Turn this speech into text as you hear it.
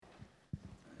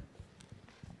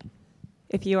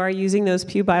If you are using those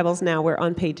pew Bibles now, we're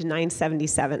on page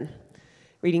 977,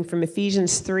 reading from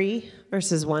Ephesians 3,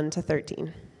 verses 1 to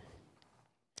 13.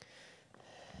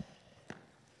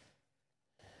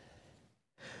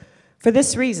 For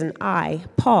this reason, I,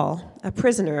 Paul, a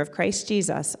prisoner of Christ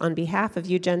Jesus, on behalf of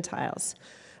you Gentiles,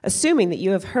 assuming that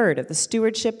you have heard of the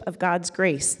stewardship of God's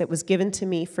grace that was given to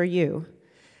me for you,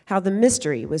 how the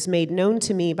mystery was made known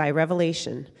to me by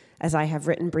revelation, as I have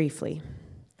written briefly.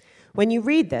 When you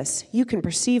read this, you can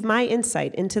perceive my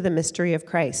insight into the mystery of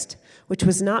Christ, which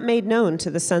was not made known to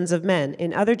the sons of men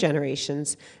in other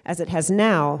generations, as it has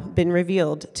now been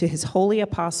revealed to his holy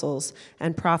apostles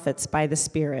and prophets by the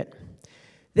Spirit.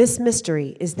 This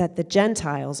mystery is that the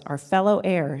Gentiles are fellow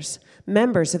heirs,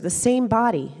 members of the same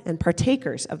body, and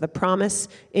partakers of the promise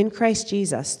in Christ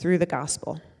Jesus through the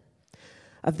gospel.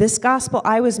 Of this gospel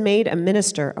I was made a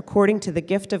minister according to the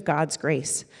gift of God's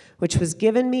grace, which was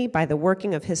given me by the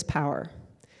working of his power.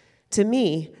 To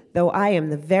me, though I am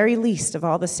the very least of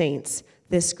all the saints,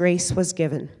 this grace was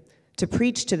given, to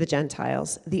preach to the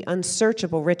Gentiles the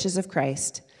unsearchable riches of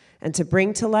Christ, and to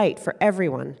bring to light for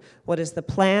everyone what is the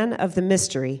plan of the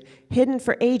mystery hidden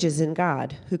for ages in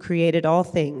God, who created all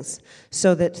things,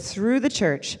 so that through the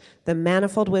church the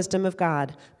manifold wisdom of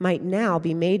God might now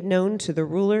be made known to the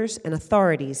rulers and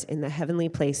authorities in the heavenly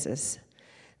places.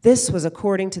 This was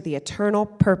according to the eternal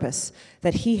purpose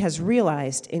that he has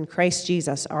realized in Christ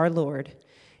Jesus our Lord,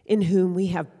 in whom we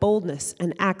have boldness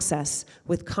and access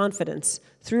with confidence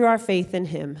through our faith in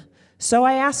him. So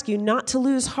I ask you not to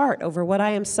lose heart over what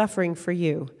I am suffering for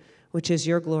you, which is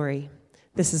your glory.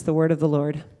 This is the word of the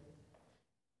Lord.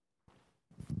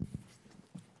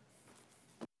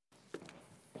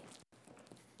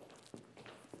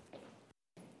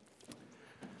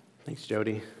 Thanks,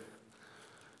 Jody.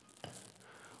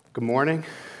 Good morning.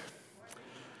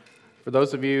 For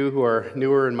those of you who are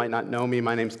newer and might not know me,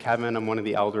 my name's Kevin. I'm one of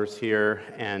the elders here,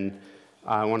 and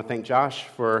I want to thank Josh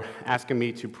for asking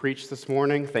me to preach this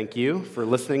morning. Thank you for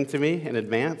listening to me in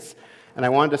advance. And I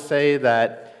wanted to say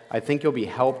that I think you'll be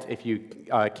helped if you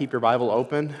keep your Bible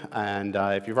open. And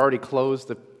if you've already closed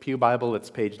the Pew Bible,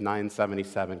 it's page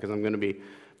 977, because I'm going to be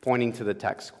pointing to the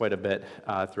text quite a bit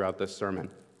throughout this sermon.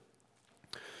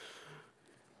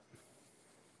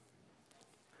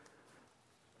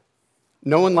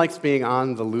 No one likes being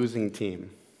on the losing team.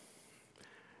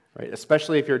 Right?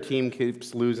 Especially if your team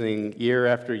keeps losing year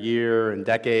after year and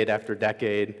decade after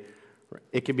decade.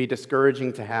 It can be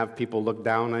discouraging to have people look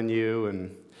down on you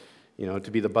and,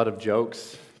 to be the butt of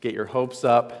jokes, get your hopes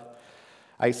up.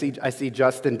 I see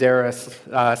Justin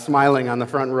Darris smiling on the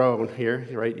front row here,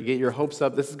 right? You get your hopes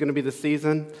up, this is going to be the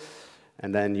season,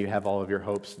 and then you have all of your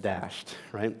hopes dashed,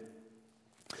 right?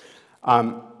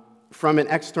 From an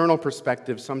external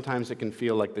perspective, sometimes it can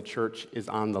feel like the church is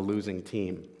on the losing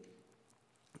team.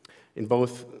 In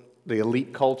both the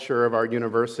elite culture of our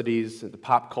universities and the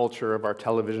pop culture of our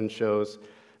television shows,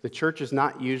 the church is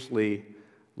not usually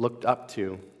looked up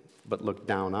to, but looked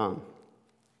down on.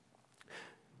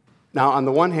 Now, on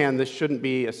the one hand, this shouldn't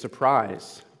be a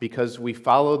surprise, because we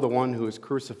follow the one who is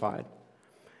crucified.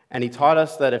 And he taught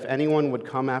us that if anyone would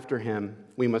come after him,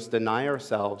 we must deny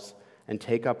ourselves and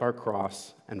take up our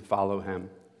cross and follow him.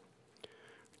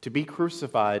 To be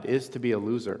crucified is to be a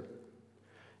loser.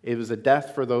 It was a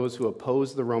death for those who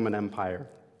opposed the Roman Empire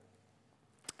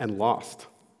and lost.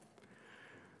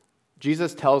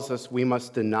 Jesus tells us we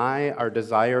must deny our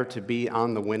desire to be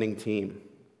on the winning team.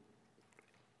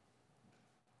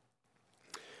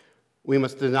 We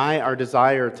must deny our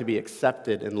desire to be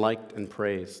accepted and liked and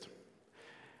praised.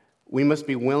 We must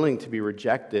be willing to be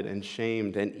rejected and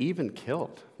shamed and even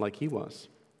killed like he was.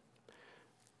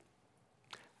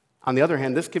 On the other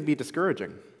hand, this can be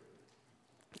discouraging.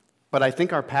 But I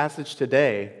think our passage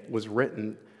today was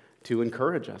written to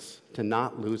encourage us to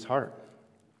not lose heart.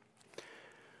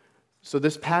 So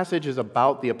this passage is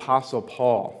about the Apostle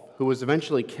Paul, who was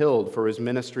eventually killed for his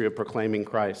ministry of proclaiming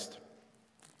Christ.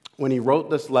 When he wrote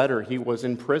this letter, he was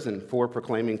in prison for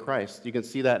proclaiming Christ. You can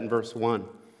see that in verse 1.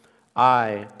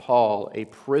 I, Paul, a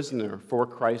prisoner for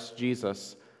Christ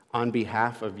Jesus, on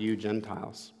behalf of you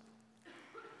Gentiles.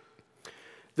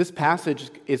 This passage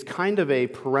is kind of a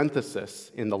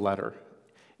parenthesis in the letter.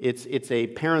 It's a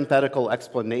parenthetical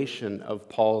explanation of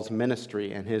Paul's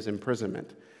ministry and his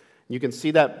imprisonment. You can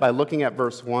see that by looking at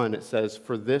verse 1. It says,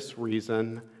 for this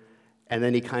reason, and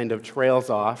then he kind of trails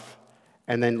off.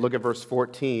 And then look at verse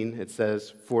 14. It says,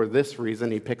 for this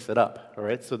reason, he picks it up. All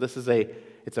right, so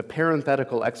it's a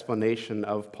parenthetical explanation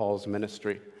of Paul's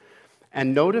ministry.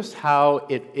 And notice how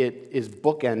it is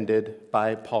bookended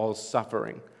by Paul's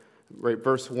suffering. Right,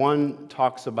 verse 1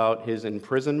 talks about his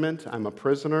imprisonment. I'm a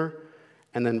prisoner.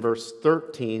 And then verse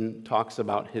 13 talks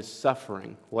about his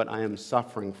suffering, what I am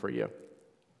suffering for you.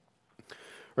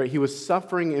 Right, he was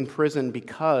suffering in prison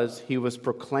because he was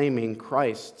proclaiming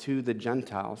Christ to the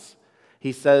Gentiles.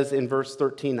 He says in verse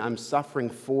 13, I'm suffering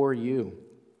for you.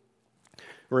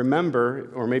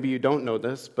 Remember, or maybe you don't know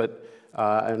this, but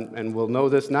and we'll know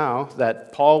this now,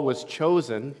 that Paul was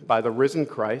chosen by the risen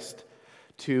Christ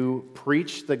to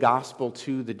preach the gospel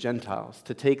to the Gentiles,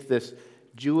 to take this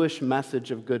Jewish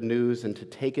message of good news and to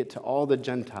take it to all the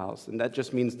Gentiles. And that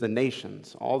just means the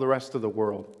nations, all the rest of the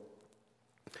world.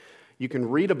 You can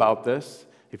read about this,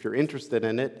 if you're interested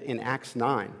in it, in Acts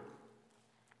 9.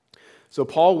 So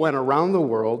Paul went around the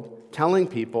world telling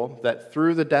people that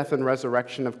through the death and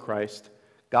resurrection of Christ,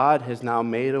 God has now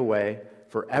made a way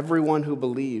for everyone who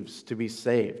believes to be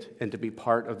saved and to be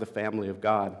part of the family of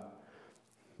God.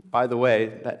 By the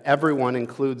way, that everyone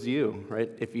includes you,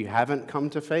 right? If you haven't come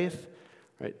to faith,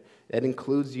 right, that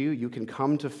includes you. You can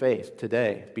come to faith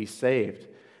today, be saved,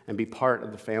 and be part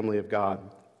of the family of God.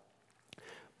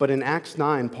 But in Acts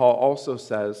 9, Paul also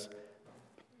says,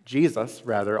 Jesus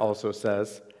also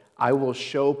says, I will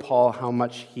show Paul how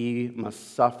much he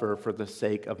must suffer for the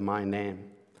sake of my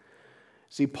name.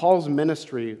 See, Paul's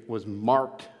ministry was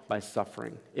marked by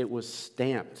suffering. It was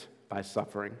stamped by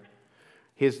suffering.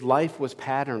 His life was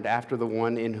patterned after the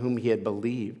one in whom he had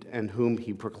believed and whom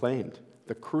he proclaimed,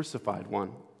 the crucified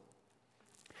one.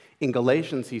 In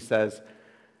Galatians, he says,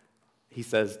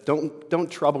 don't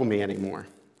trouble me anymore,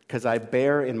 because I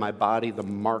bear in my body the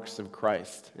marks of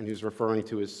Christ. And he's referring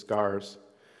to his scars.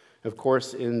 Of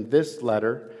course, in this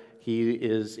letter, he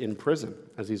is in prison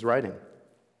as he's writing.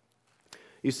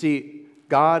 You see,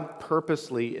 God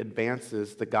purposely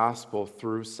advances the gospel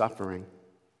through suffering.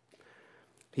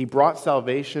 He brought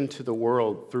salvation to the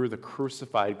world through the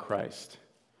crucified Christ.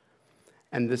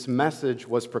 And this message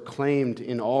was proclaimed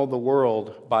in all the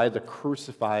world by the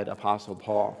crucified Apostle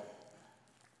Paul.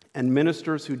 And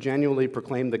ministers who genuinely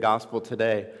proclaim the gospel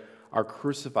today are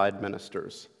crucified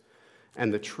ministers.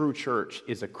 And the true church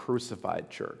is a crucified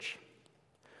church.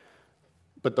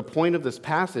 But the point of this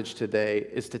passage today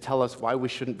is to tell us why we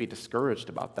shouldn't be discouraged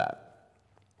about that.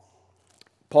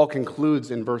 Paul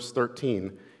concludes in verse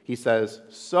 13. He says,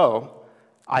 so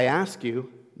I ask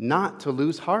you not to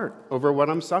lose heart over what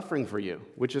I'm suffering for you,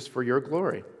 which is for your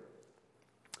glory.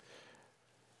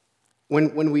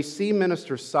 When we see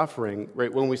ministers suffering,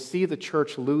 right, when we see the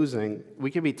church losing,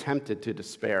 we can be tempted to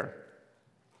despair.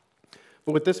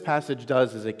 But what this passage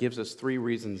does is it gives us 3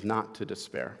 reasons not to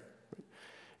despair.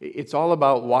 It's all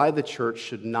about why the church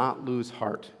should not lose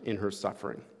heart in her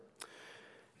suffering.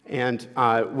 And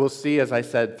we'll see, as I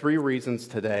said, 3 reasons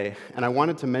today. And I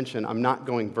wanted to mention, I'm not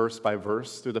going verse by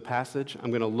verse through the passage. I'm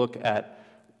going to look at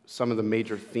some of the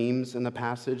major themes in the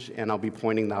passage, and I'll be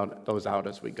pointing those out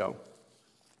as we go.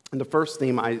 And the first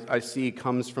theme I see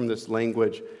comes from this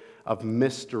language of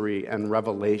mystery and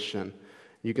revelation.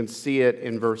 You can see it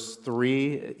in verse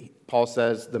 3. Paul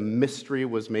says, the mystery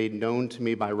was made known to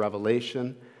me by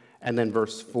revelation. And then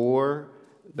verse 4,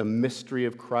 the mystery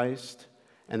of Christ.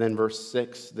 And then verse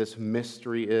 6, this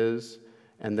mystery is.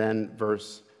 And then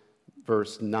verse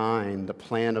 9, the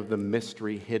plan of the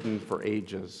mystery hidden for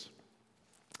ages.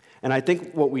 And I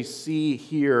think what we see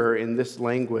here in this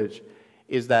language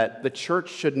is that the church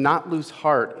should not lose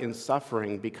heart in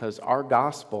suffering because our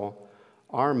gospel,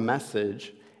 our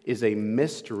message, is a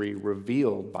mystery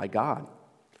revealed by God.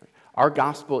 Our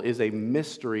gospel is a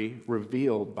mystery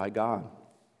revealed by God.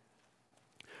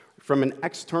 From an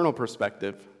external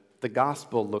perspective, the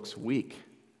gospel looks weak,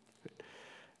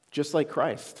 just like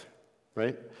Christ,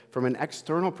 right? From an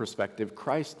external perspective,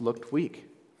 Christ looked weak.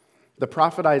 The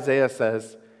prophet Isaiah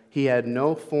says, he had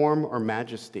no form or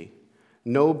majesty,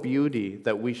 no beauty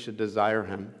that we should desire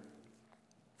him.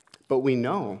 But we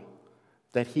know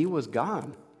that he was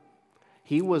God.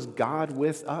 He was God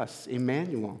with us,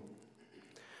 Emmanuel.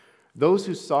 Those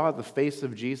who saw the face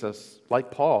of Jesus,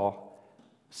 like Paul,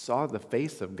 saw the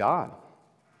face of God.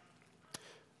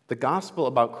 The gospel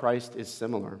about Christ is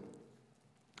similar.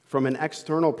 From an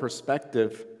external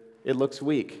perspective, it looks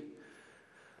weak.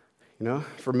 You know,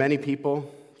 for many people,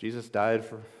 Jesus died,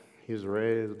 he was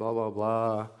raised, blah, blah,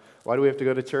 blah. Why do we have to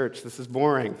go to church? This is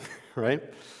boring, right?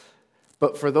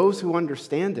 But for those who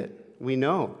understand it, we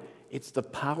know it's the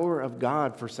power of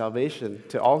God for salvation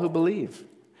to all who believe.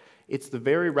 It's the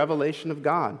very revelation of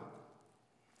God.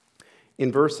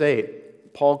 In verse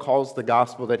 8, Paul calls the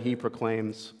gospel that he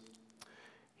proclaims,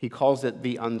 he calls it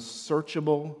the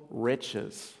unsearchable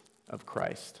riches of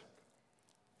Christ.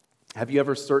 Have you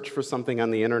ever searched for something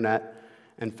on the internet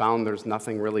and found there's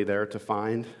nothing really there to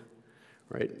find?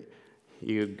 Right?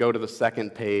 You go to the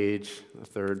second page, the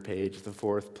third page, the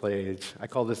fourth page. I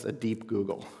call this a deep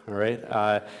Google, all right?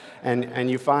 And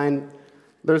you find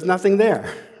there's nothing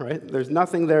there, right? There's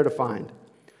nothing there to find.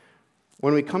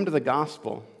 When we come to the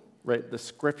gospel, right, the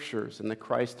scriptures and the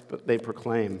Christ they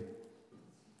proclaim,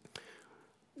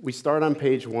 we start on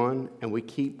page 1 and we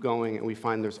keep going and we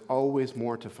find there's always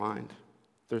more to find.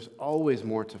 There's always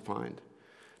more to find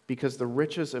because the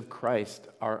riches of Christ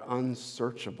are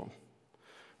unsearchable.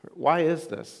 Why is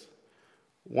this?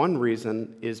 One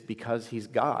reason is because he's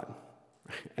God.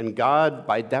 And God,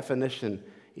 by definition,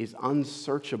 is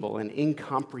unsearchable and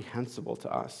incomprehensible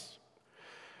to us.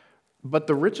 But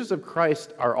the riches of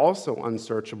Christ are also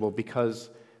unsearchable because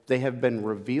they have been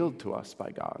revealed to us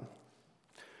by God.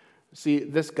 See,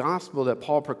 this gospel that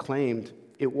Paul proclaimed,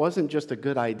 it wasn't just a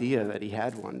good idea that he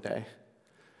had one day.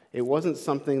 It wasn't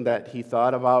something that he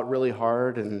thought about really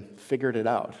hard and figured it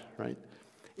out, right?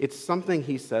 It's something,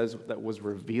 he says, that was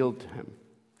revealed to him.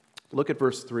 Look at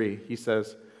verse 3. He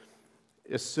says,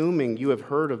 assuming you have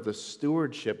heard of the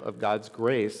stewardship of God's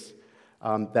grace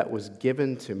that was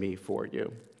given to me for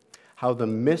you, how the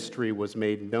mystery was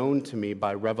made known to me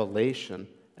by revelation,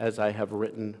 as I have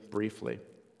written briefly.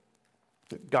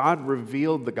 God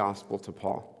revealed the gospel to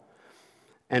Paul.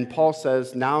 And Paul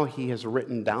says now he has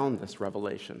written down this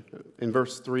revelation. In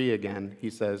verse 3 again,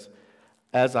 he says,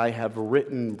 as I have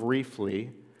written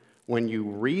briefly, when you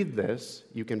read this,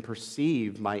 you can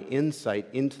perceive my insight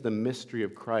into the mystery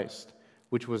of Christ,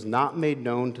 which was not made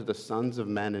known to the sons of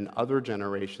men in other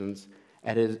generations,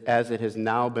 as it has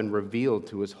now been revealed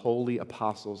to his holy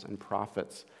apostles and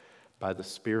prophets by the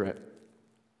Spirit.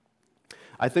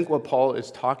 I think what Paul is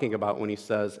talking about when he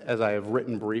says, as I have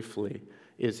written briefly,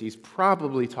 is he's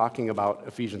probably talking about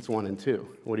Ephesians 1 and 2,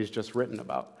 what he's just written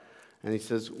about. And he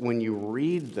says, when you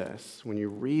read this,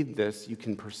 you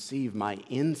can perceive my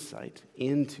insight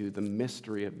into the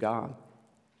mystery of God.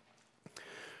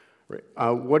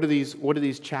 What do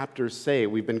these chapters say?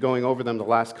 We've been going over them the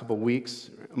last couple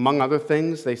weeks. Among other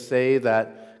things, they say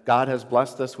that God has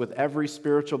blessed us with every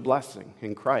spiritual blessing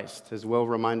in Christ, as Will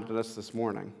reminded us this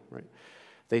morning. Right?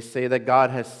 They say that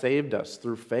God has saved us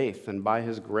through faith and by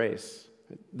his grace.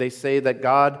 They say that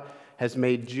God has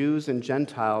made Jews and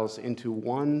Gentiles into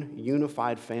one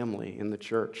unified family in the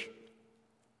church.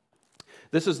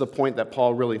 This is the point that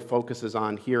Paul really focuses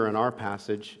on here in our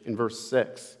passage in verse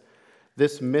 6.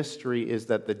 This mystery is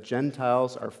that the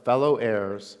Gentiles are fellow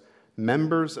heirs,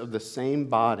 members of the same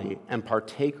body, and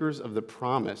partakers of the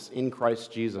promise in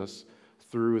Christ Jesus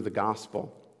through the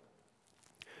gospel.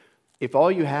 If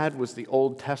all you had was the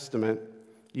Old Testament,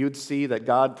 you'd see that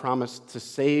God promised to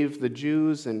save the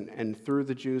Jews and through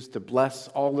the Jews to bless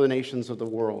all the nations of the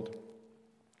world.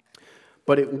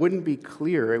 But it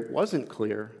wasn't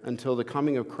clear until the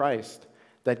coming of Christ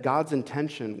that God's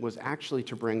intention was actually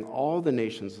to bring all the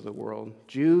nations of the world,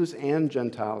 Jews and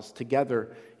Gentiles,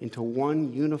 together into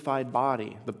one unified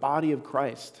body, the body of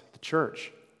Christ, the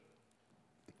church.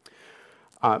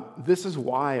 This is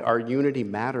why our unity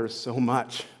matters so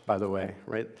much, by the way,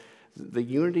 right? The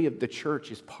unity of the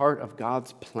church is part of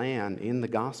God's plan in the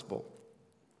gospel.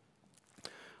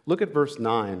 Look at verse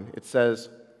 9. It says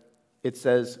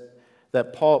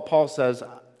that Paul says,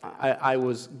 I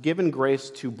was given grace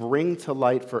to bring to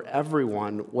light for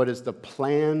everyone what is the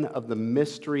plan of the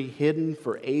mystery hidden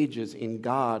for ages in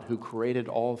God who created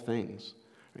all things.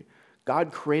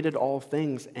 God created all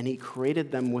things, and he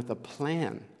created them with a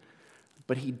plan.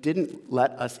 But he didn't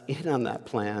let us in on that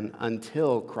plan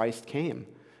until Christ came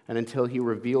and until he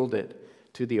revealed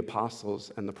it to the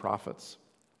apostles and the prophets.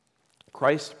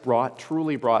 Christ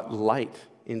truly brought light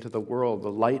into the world,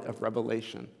 the light of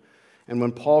revelation. And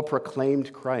when Paul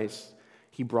proclaimed Christ,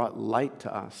 he brought light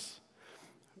to us.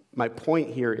 My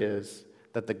point here is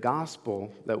that the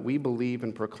gospel that we believe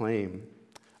and proclaim,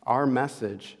 our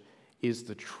message is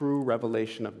the true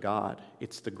revelation of God.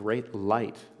 It's the great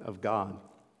light of God.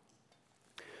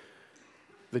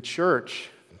 The church,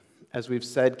 as we've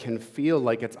said, can feel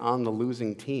like it's on the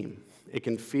losing team. It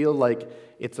can feel like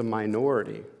it's a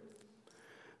minority.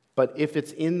 But if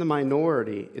it's in the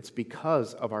minority, it's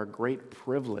because of our great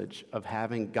privilege of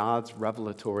having God's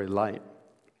revelatory light.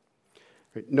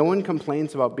 No one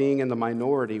complains about being in the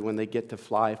minority when they get to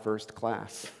fly first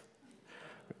class.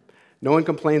 No one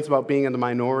complains about being in the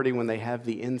minority when they have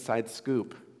the inside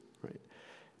scoop.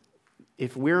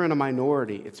 If we're in a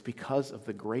minority, it's because of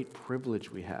the great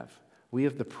privilege we have. We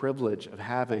have the privilege of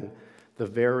having the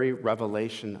very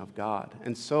revelation of God.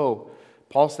 And so,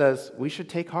 Paul says we should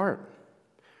take heart.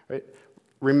 Right?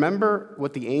 Remember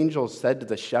what the angels said to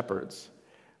the shepherds.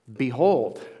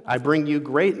 Behold, I bring you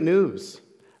good news,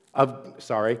 all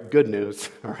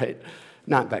right?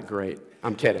 Not that great.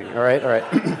 I'm kidding, all right, all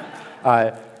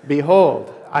right.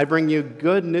 Behold, I bring you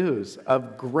good news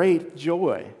of great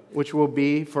joy, which will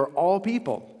be for all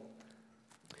people.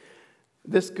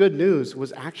 This good news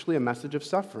was actually a message of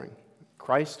suffering.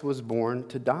 Christ was born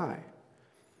to die.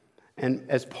 And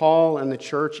as Paul and the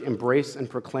church embrace and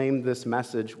proclaim this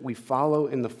message, we follow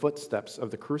in the footsteps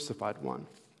of the crucified one.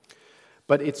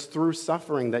 But it's through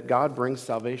suffering that God brings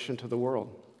salvation to the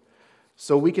world.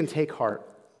 So we can take heart,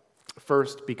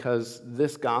 first, because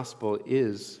this gospel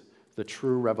is the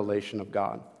true revelation of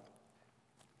God.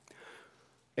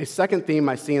 A second theme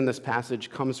I see in this passage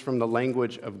comes from the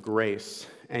language of grace.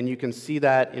 And you can see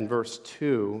that in verse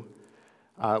 2,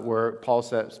 where Paul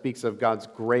speaks of God's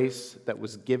grace that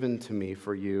was given to me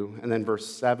for you. And then verse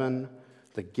 7,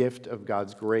 the gift of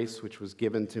God's grace which was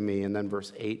given to me. And then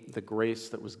verse 8, the grace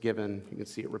that was given. You can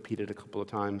see it repeated a couple of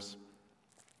times.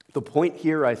 The point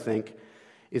here, I think,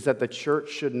 is that the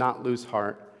church should not lose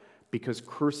heart because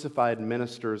crucified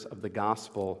ministers of the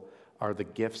gospel are the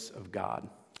gifts of God.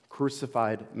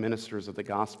 Crucified ministers of the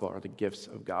gospel are the gifts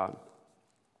of God.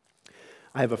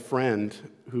 I have a friend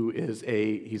who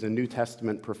he's a New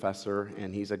Testament professor,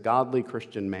 and he's a godly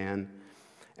Christian man,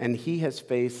 and he has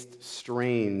faced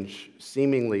strange,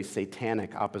 seemingly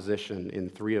satanic opposition in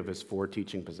 3 of his 4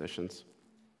 teaching positions.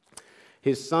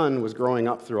 His son was growing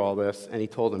up through all this, and he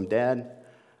told him, "Dad,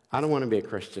 I don't want to be a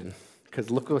Christian,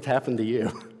 because look what happened to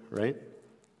you," right?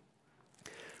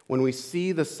 When we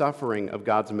see the suffering of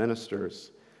God's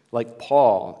ministers, like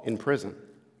Paul in prison,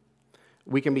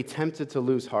 we can be tempted to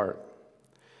lose heart.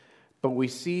 But we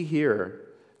see here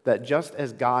that just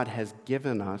as God has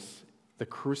given us the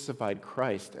crucified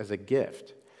Christ as a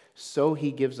gift, so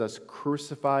he gives us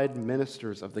crucified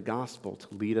ministers of the gospel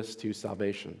to lead us to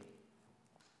salvation.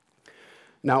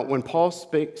 Now, when Paul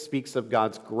speaks of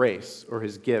God's grace or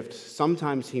his gift,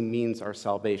 sometimes he means our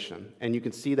salvation. And you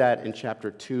can see that in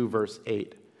chapter 2, verse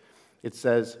 8. It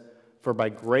says, "For by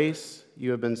grace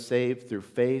you have been saved through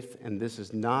faith, and this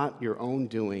is not your own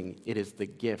doing, it is the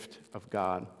gift of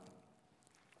God."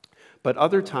 But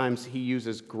other times he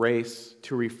uses grace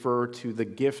to refer to the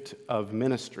gift of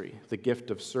ministry, the gift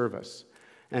of service.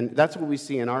 And that's what we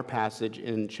see in our passage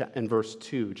in verse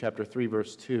 2, chapter 3,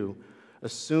 verse 2.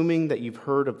 "Assuming that you've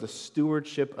heard of the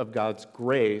stewardship of God's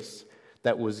grace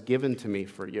that was given to me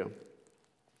for you."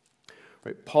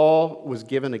 Right? Paul was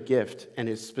given a gift, and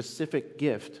his specific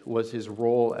gift was his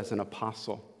role as an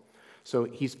apostle. So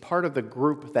he's part of the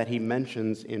group that he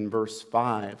mentions in verse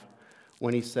 5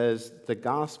 when he says, "The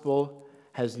gospel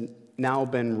has now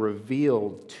been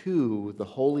revealed to the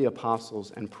holy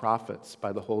apostles and prophets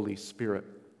by the Holy Spirit."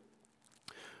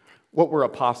 What were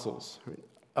apostles?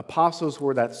 Apostles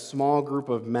were that small group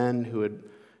of men who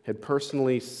had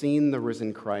personally seen the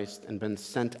risen Christ and been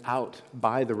sent out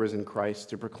by the risen Christ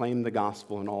to proclaim the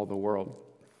gospel in all the world.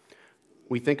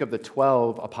 We think of the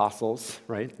 12 apostles,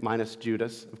 right? Minus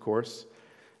Judas, of course,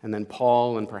 and then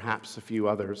Paul and perhaps a few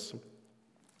others,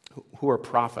 who are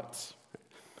prophets.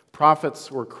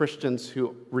 Prophets were Christians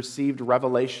who received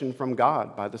revelation from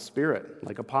God by the Spirit,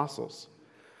 like apostles.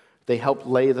 They helped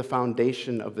lay the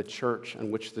foundation of the church on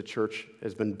which the church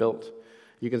has been built.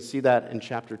 You can see that in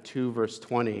chapter 2, verse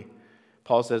 20.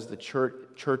 Paul says the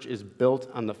church is built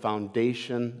on the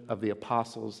foundation of the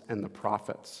apostles and the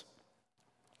prophets.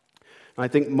 And I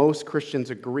think most Christians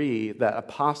agree that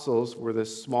apostles were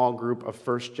this small group of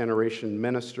first-generation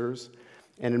ministers.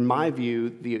 And in my view,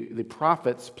 the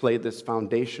prophets played this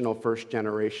foundational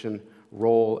first-generation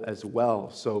role as well.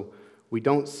 So we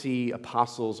don't see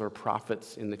apostles or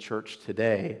prophets in the church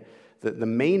today. The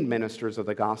main ministers of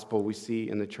the gospel we see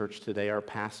in the church today are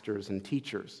pastors and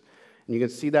teachers. And you can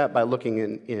see that by looking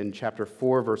in chapter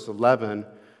 4, verse 11.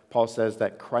 Paul says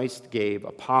that Christ gave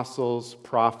apostles,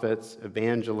 prophets,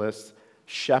 evangelists,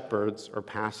 shepherds or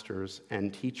pastors,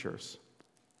 and teachers.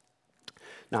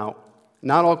 Now,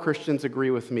 not all Christians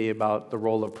agree with me about the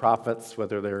role of prophets,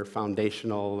 whether they're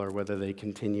foundational or whether they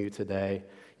continue today,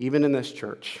 even in this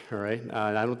church, all right?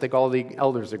 I don't think all the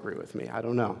elders agree with me. I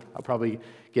don't know. I'll probably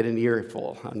get an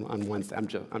earful on Wednesday. I'm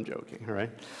joking, all right?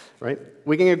 Right?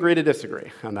 We can agree to disagree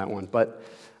on that one, but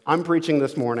I'm preaching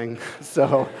this morning,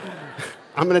 so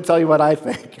I'm going to tell you what I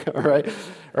think, all right?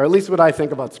 Or at least what I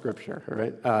think about Scripture, all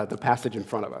right? The passage in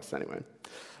front of us, anyway.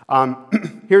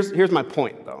 Here's my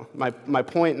point, though. My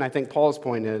point, and I think Paul's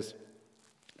point is,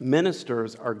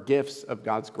 ministers are gifts of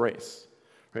God's grace.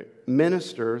 Right?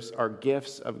 Ministers are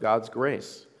gifts of God's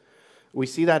grace. We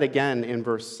see that again in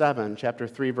verse 7, chapter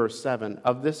 3, verse 7.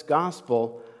 "Of this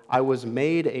gospel I was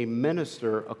made a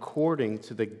minister according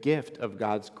to the gift of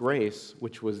God's grace,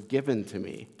 which was given to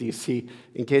me." Do you see,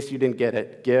 in case you didn't get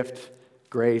it, gift,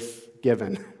 grace,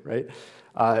 given, right?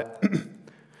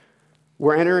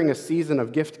 We're entering a season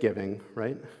of gift giving,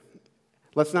 right?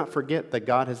 Let's not forget that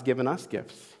God has given us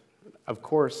gifts. Of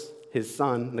course, his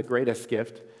Son, the greatest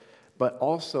gift, but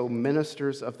also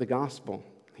ministers of the gospel.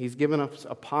 He's given us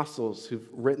apostles who've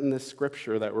written this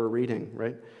scripture that we're reading,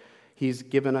 right? He's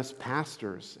given us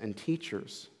pastors and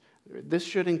teachers. This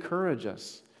should encourage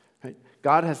us, right?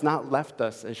 God has not left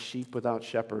us as sheep without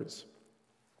shepherds.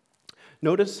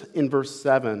 Notice in verse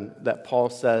 7 that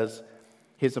Paul says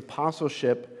his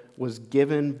apostleship was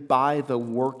given by the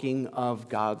working of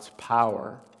God's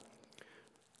power.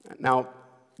 Now,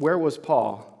 where was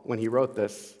Paul when he wrote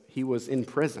this? He was in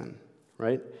prison,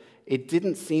 right? It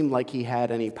didn't seem like he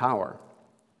had any power.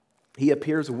 He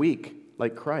appears weak,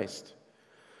 like Christ.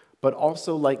 But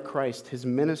also like Christ, his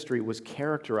ministry was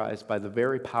characterized by the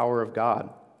very power of God.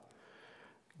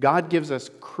 God gives us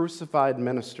crucified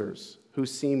ministers who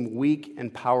seem weak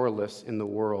and powerless in the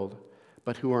world,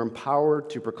 but who are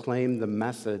empowered to proclaim the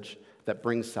message that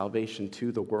brings salvation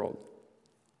to the world.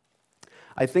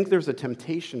 I think there's a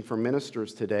temptation for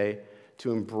ministers today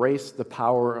to embrace the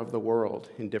power of the world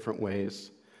in different ways.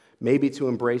 Maybe to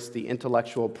embrace the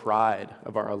intellectual pride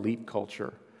of our elite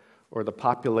culture or the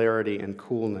popularity and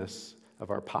coolness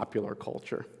of our popular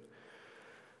culture.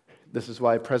 This is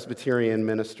why Presbyterian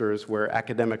ministers wear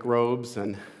academic robes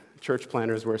and church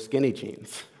planners wear skinny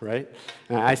jeans, right?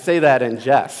 And I say that in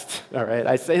jest, all right?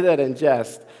 I say that in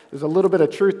jest. There's a little bit of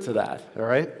truth to that, all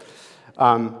right?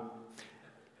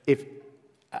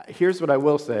 Here's what I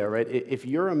will say, all right? If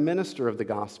you're a minister of the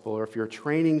gospel, or if you're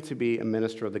training to be a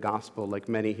minister of the gospel, like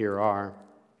many here are,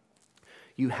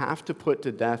 you have to put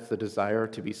to death the desire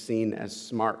to be seen as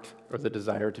smart or the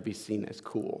desire to be seen as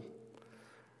cool.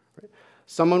 Right?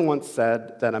 Someone once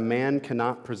said that a man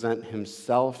cannot present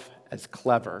himself as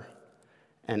clever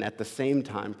and at the same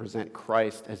time present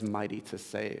Christ as mighty to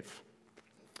save.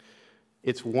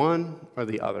 It's one or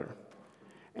the other.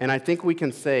 And I think we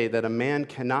can say that a man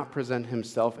cannot present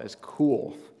himself as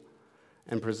cool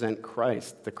and present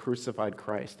Christ, the crucified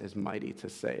Christ, as mighty to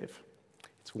save.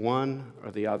 It's one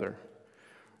or the other.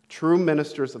 True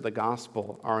ministers of the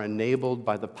gospel are enabled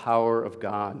by the power of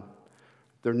God.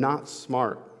 They're not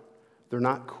smart. They're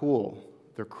not cool.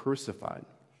 They're crucified.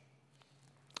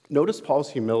 Notice Paul's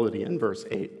humility in verse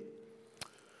 8.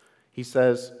 He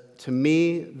says, "To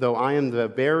me, though I am the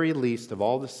very least of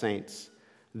all the saints,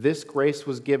 this grace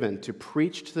was given to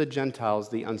preach to the Gentiles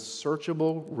the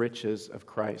unsearchable riches of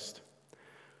Christ."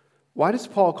 Why does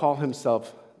Paul call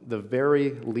himself the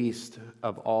very least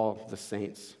of all the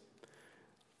saints?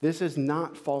 This is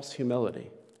not false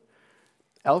humility.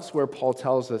 Elsewhere, Paul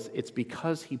tells us it's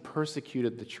because he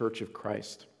persecuted the church of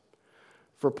Christ.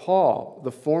 For Paul,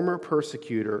 the former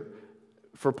persecutor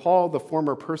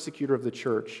of the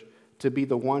church, to be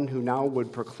the one who now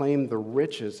would proclaim the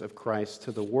riches of Christ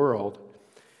to the world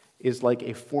is like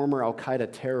a former Al-Qaeda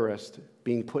terrorist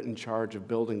being put in charge of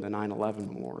building the 9/11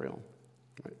 memorial.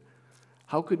 Right?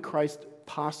 How could Christ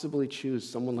possibly choose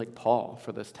someone like Paul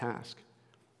for this task?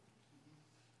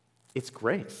 It's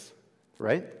grace,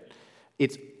 right?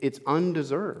 It's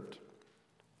undeserved.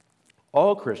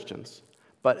 All Christians,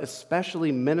 but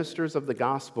especially ministers of the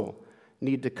gospel,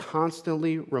 need to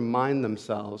constantly remind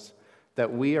themselves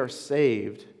that we are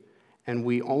saved and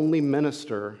we only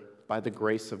minister by the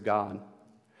grace of God.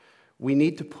 We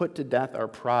need to put to death our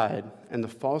pride and the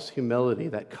false humility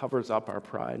that covers up our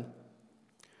pride.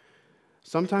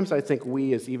 Sometimes I think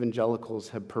we as evangelicals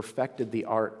have perfected the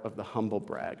art of the humble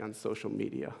brag on social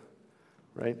media,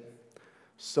 right?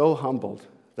 So humbled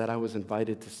that I was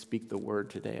invited to speak the word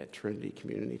today at Trinity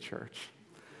Community Church.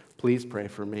 Please pray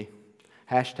for me.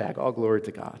 # all glory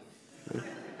to God.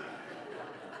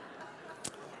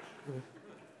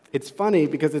 It's funny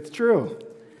because it's true.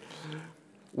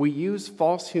 We use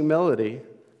false humility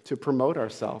to promote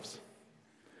ourselves.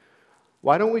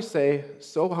 Why don't we say,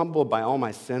 "So humbled by all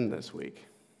my sin this week,"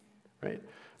 right?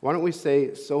 Why don't we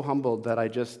say, "So humbled that I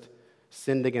just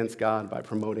sinned against God by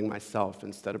promoting myself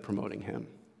instead of promoting him"?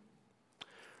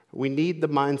 We need the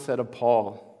mindset of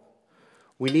Paul.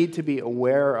 We need to be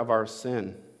aware of our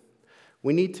sin.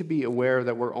 We need to be aware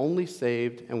that we're only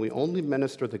saved and we only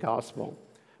minister the gospel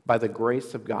by the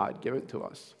grace of God given to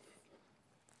us.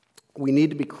 We need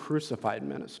to be crucified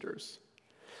ministers.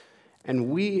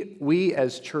 And we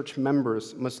as church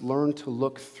members must learn to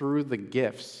look through the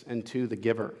gifts and to the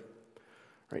giver.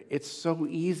 Right? It's so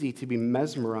easy to be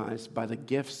mesmerized by the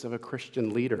gifts of a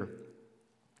Christian leader.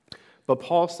 But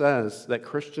Paul says that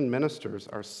Christian ministers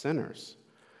are sinners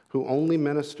who only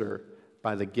minister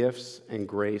by the gifts and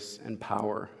grace and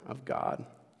power of God.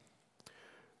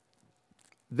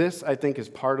 This, I think, is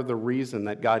part of the reason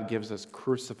that God gives us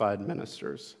crucified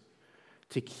ministers,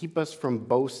 to keep us from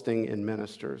boasting in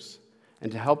ministers,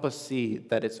 and to help us see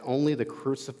that it's only the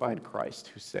crucified Christ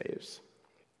who saves.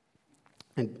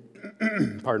 And,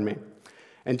 pardon me,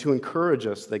 and to encourage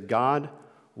us that God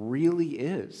really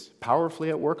is powerfully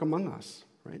at work among us,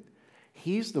 right?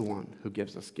 He's the one who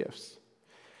gives us gifts.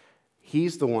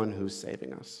 He's the one who's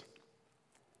saving us.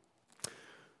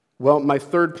 Well, my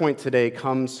third point today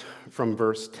comes from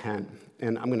verse 10,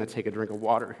 and I'm going to take a drink of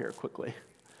water here quickly.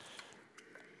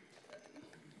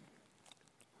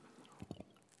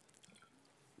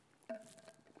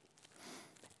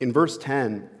 In verse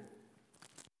 10,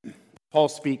 Paul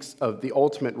speaks of the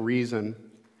ultimate reason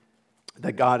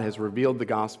that God has revealed the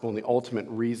gospel and the ultimate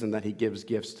reason that he gives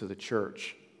gifts to the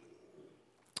church.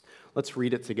 Let's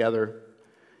read it together.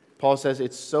 Paul says,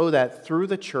 "It's so that through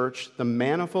the church the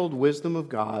manifold wisdom of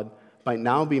God might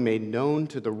now be made known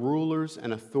to the rulers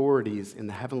and authorities in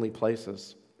the heavenly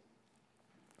places."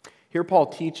 Here Paul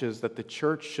teaches that the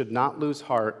church should not lose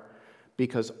heart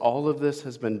because all of this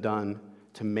has been done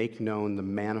to make known the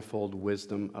manifold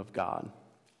wisdom of God.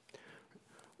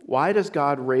 Why does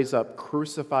God raise up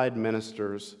crucified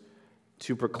ministers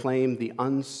to proclaim the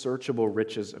unsearchable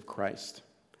riches of Christ?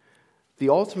 The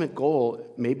ultimate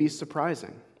goal may be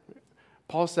surprising.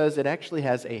 Paul says it actually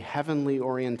has a heavenly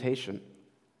orientation.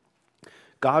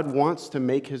 God wants to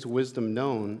make his wisdom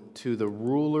known to the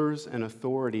rulers and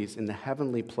authorities in the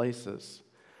heavenly places.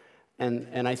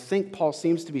 And I think Paul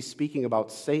seems to be speaking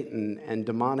about Satan and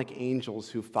demonic angels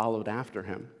who followed after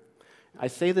him. I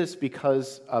say this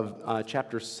because of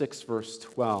chapter 6, verse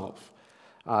 12.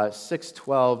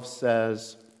 6:12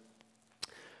 says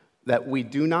that we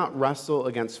do not wrestle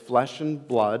against flesh and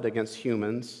blood, against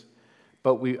humans,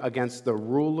 but we against the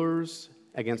rulers,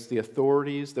 against the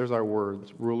authorities, there's our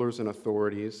words, rulers and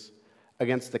authorities,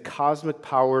 against the cosmic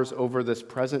powers over this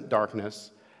present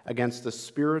darkness, against the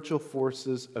spiritual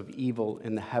forces of evil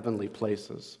in the heavenly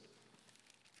places.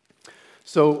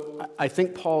 So I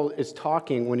think Paul is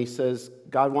talking when he says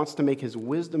God wants to make his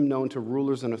wisdom known to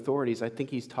rulers and authorities. I think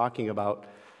he's talking about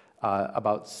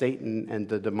Satan and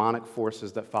the demonic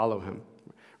forces that follow him.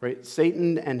 Right?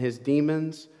 Satan and his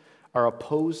demons are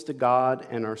opposed to God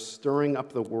and are stirring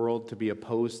up the world to be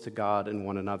opposed to God and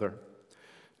one another.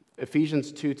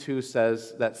 Ephesians 2:2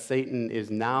 says that Satan is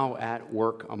now at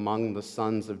work among the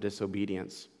sons of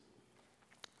disobedience.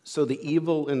 So the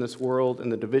evil in this world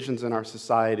and the divisions in our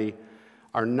society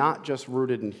are not just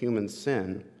rooted in human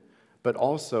sin, but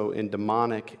also in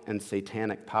demonic and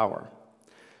satanic power.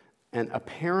 And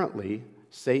apparently,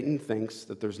 Satan thinks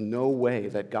that there's no way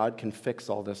that God can fix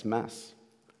all this mess.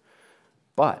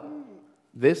 But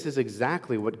this is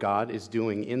exactly what God is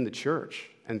doing in the church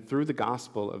and through the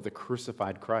gospel of the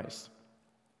crucified Christ.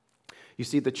 You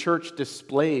see, the church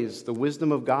displays the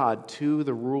wisdom of God to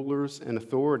the rulers and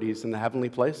authorities in the heavenly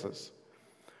places.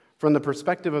 From the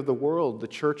perspective of the world, the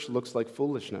church looks like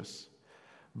foolishness.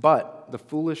 But the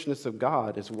foolishness of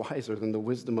God is wiser than the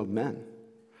wisdom of men.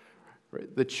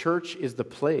 The church is the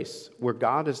place where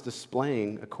God is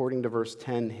displaying, according to verse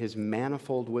 10, his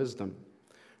manifold wisdom.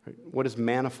 What does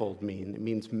manifold mean? It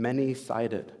means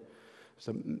many-sided.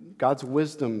 So God's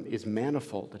wisdom is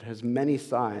manifold. It has many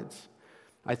sides.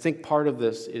 I think part of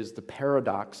this is the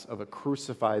paradox of a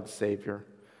crucified Savior.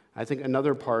 I think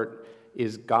another part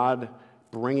is God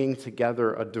bringing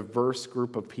together a diverse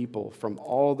group of people from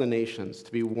all the nations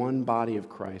to be one body of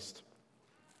Christ.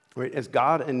 Right? As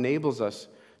God enables us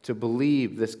to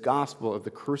believe this gospel of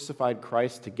the crucified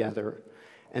Christ together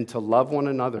and to love one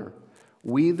another,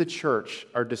 we, the church,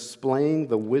 are displaying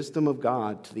the wisdom of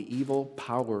God to the evil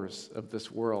powers of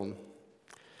this world.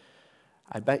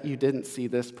 I bet you didn't see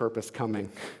this purpose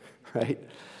coming, right?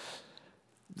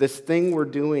 This thing we're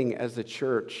doing as a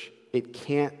church, it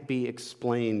can't be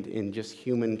explained in just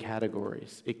human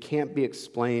categories. It can't be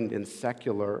explained in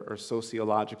secular or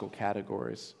sociological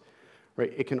categories,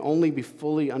 right? It can only be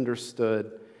fully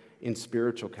understood in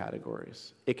spiritual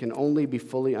categories. It can only be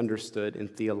fully understood in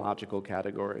theological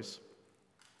categories.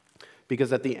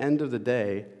 Because at the end of the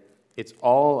day, it's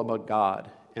all about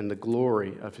God and the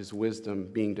glory of his wisdom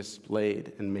being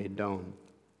displayed and made known.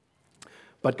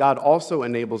 But God also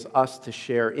enables us to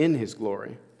share in his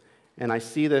glory. And I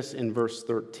see this in verse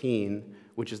 13,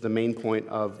 which is the main point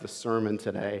of the sermon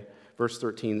today. Verse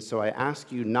 13, "So I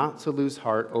ask you not to lose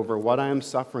heart over what I am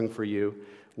suffering for you,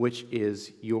 which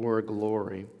is your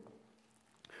glory."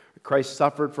 Christ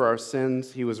suffered for our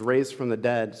sins. He was raised from the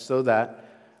dead so that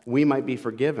we might be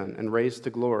forgiven and raised to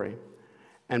glory.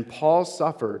 And Paul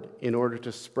suffered in order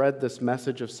to spread this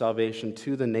message of salvation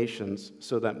to the nations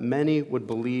so that many would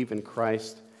believe in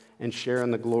Christ and share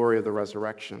in the glory of the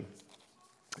resurrection.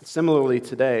 Similarly,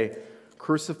 today,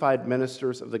 crucified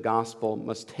ministers of the gospel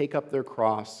must take up their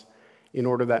cross in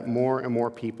order that more and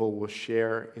more people will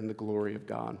share in the glory of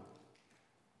God.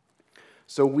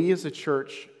 So we as a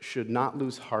church should not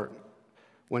lose heart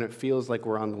when it feels like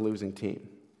we're on the losing team,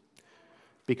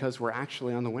 because we're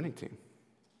actually on the winning team.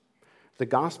 The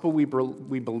gospel we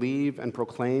believe and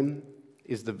proclaim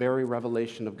is the very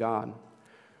revelation of God.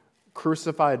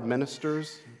 Crucified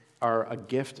ministers are a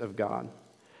gift of God,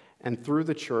 and through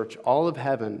the church, all of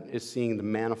heaven is seeing the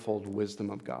manifold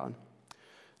wisdom of God.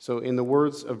 So in the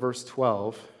words of verse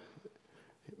 12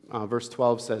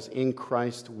 says, in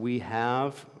Christ we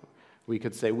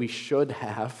could say we should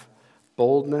have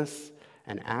boldness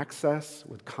and access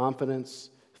with confidence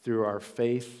through our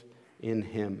faith in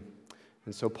him.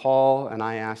 And so Paul and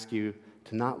I ask you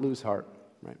to not lose heart,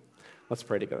 right? Let's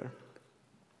pray together.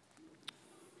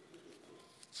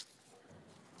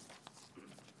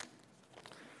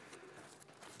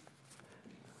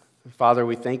 Father,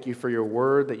 we thank you for your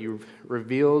word that you've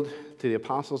revealed to the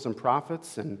apostles and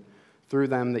prophets, and through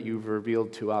them that you've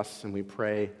revealed to us. And we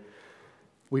pray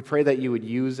that you would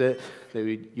use it, that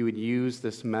you would use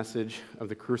this message of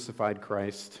the crucified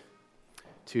Christ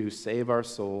to save our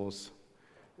souls,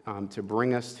 to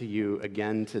bring us to you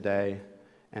again today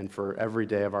and for every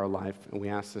day of our life. And we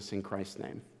ask this in Christ's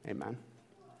name. Amen.